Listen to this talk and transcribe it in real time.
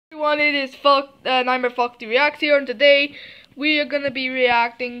everyone, it is Nightmare Foxy Reacts here, and today we are gonna be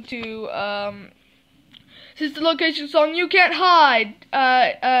reacting to Sister Location song "You Can't Hide"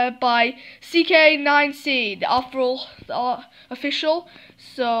 by CK9C, the official.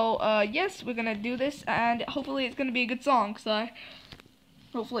 So yes, we're gonna do this, and hopefully it's gonna be a good song.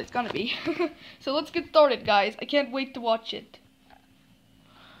 Hopefully it's gonna be. So let's get started, guys. I can't wait to watch it.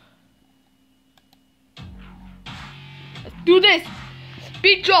 Let's do this.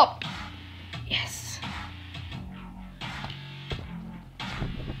 Beat drop. Yes.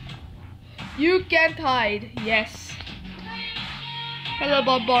 You can't hide. Yes. Hello,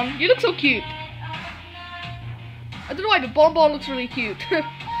 Bonbon. You look so cute. I don't know why, but Bonbon looks really cute.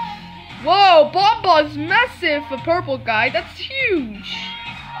 Whoa, Bonbon's massive for purple guy. That's huge.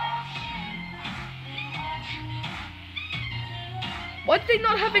 Why do they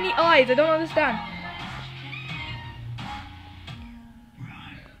not have any eyes? I don't understand.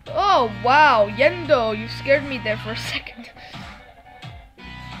 Oh wow, Yendo, you scared me there for a second.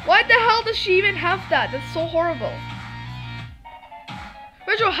 Why the hell does she even have that? That's so horrible.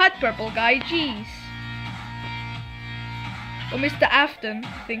 Where's your hat, purple guy? Jeez. Or Mr. Afton,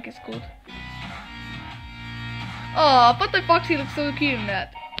 I think it's called. Oh, Funtime Foxy looks so cute in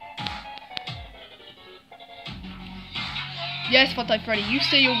that. Yes, Funtime Freddy, you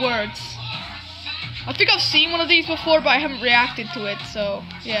say your words. I think I've seen one of these before, but I haven't reacted to it, so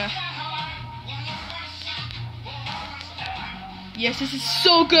yeah. Yes, this is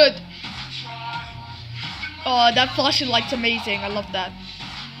so good. Oh, that flashing light's amazing. I love that.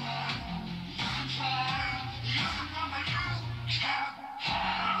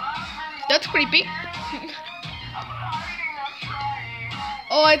 That's creepy.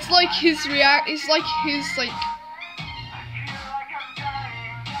 Oh, it's like his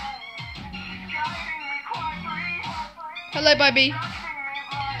Hello, baby.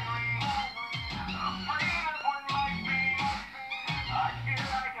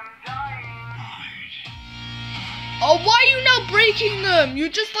 Oh, why are you now breaking them? You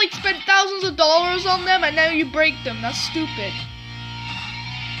just like spent thousands of dollars on them and now you break them. That's stupid.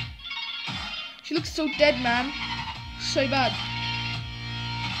 She looks so dead, man. So bad.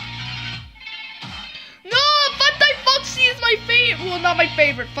 No, Funtime Foxy is my favorite. Well, not my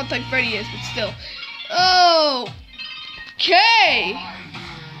favorite. Funtime Freddy is, but still. Oh. Okay.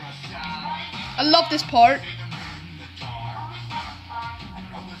 I love this part.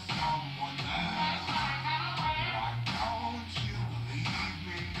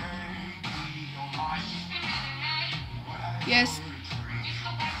 Yes.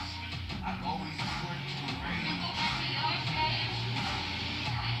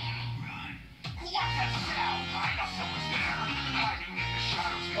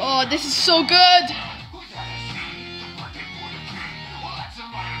 Oh, this is so good.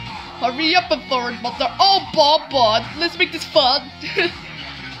 Hurry up and forward, mother. Oh, Bob, let's make this fun.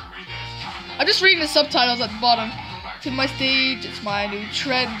 I'm just reading the subtitles at the bottom. To my stage, it's my new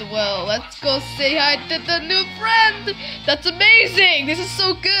trend. Well, let's go say hi to the new friend. That's amazing. This is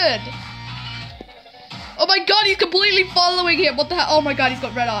so good. Oh my god, he's completely following him. What the hell? Oh my god, he's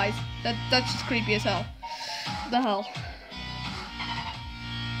got red eyes. That's just creepy as hell. What the hell?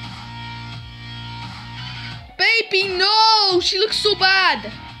 Baby, no! She looks so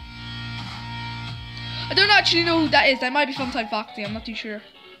bad. I don't actually know who that is. That might be Funtime Foxy. I'm not too sure.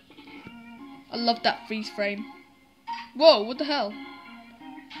 I love that freeze frame. Whoa, what the hell?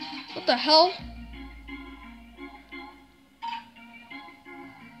 What the hell?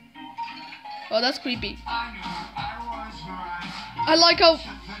 Oh, that's creepy. I like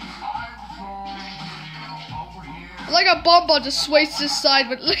how Bonbon just sways to the side,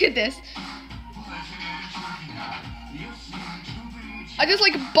 but look at this. I just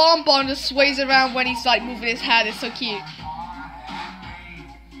like Bonbon just sways around when he's like moving his head. It's so cute.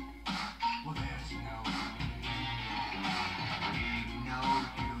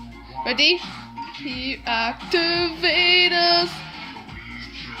 Ready? He activate us.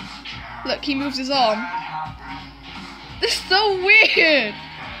 Look, he moves his arm. This is so weird.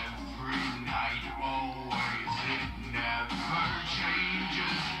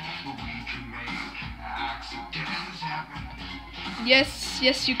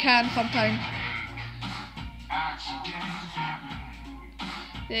 Yes, you can, Funtime.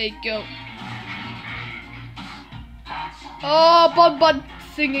 There you go. Oh, Bonbon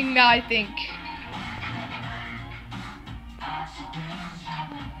singing now, I think.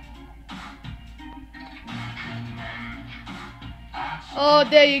 Oh,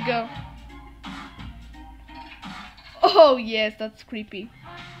 there you go. Oh, yes, that's creepy.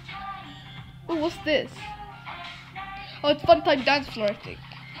 Oh, what's this? Oh, it's Funtime Dance Floor, I think.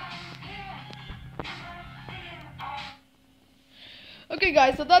 Okay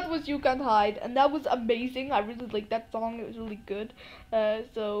guys, so that was You Can't Hide, and that was amazing. I really liked that song, it was really good.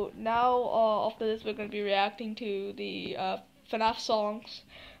 So now after this we're going to be reacting to the FNAF songs.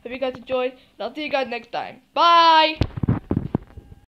 Hope you guys enjoyed, and I'll see you guys next time. Bye!